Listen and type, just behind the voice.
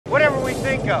we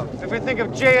think of. If we think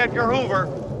of J. Edgar Hoover,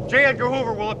 J. Edgar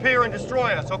Hoover will appear and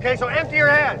destroy us, okay? So empty your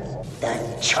heads.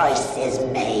 The choice is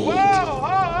made. Whoa!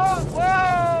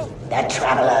 Whoa! The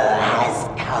traveler has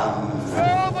come.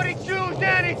 Nobody choose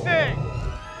anything!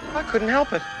 I couldn't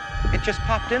help it. It just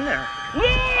popped in there.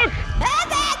 Look!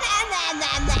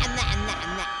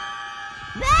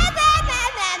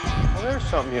 Well, there's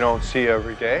something you don't see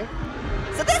every day.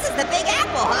 So this is the Big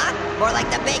Apple, huh? More like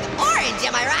the Big Orange,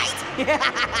 am I right?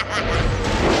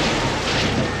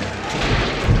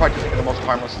 I tried to think of the most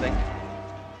harmless thing.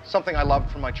 Something I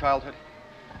loved from my childhood.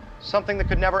 Something that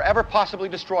could never, ever possibly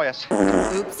destroy us.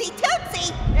 Oopsie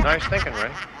tootsie. Nice thinking,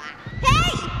 Ray.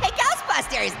 Hey,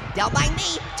 Ghostbusters. Don't mind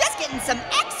me. Just getting some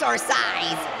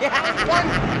exercise.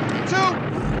 1, 2,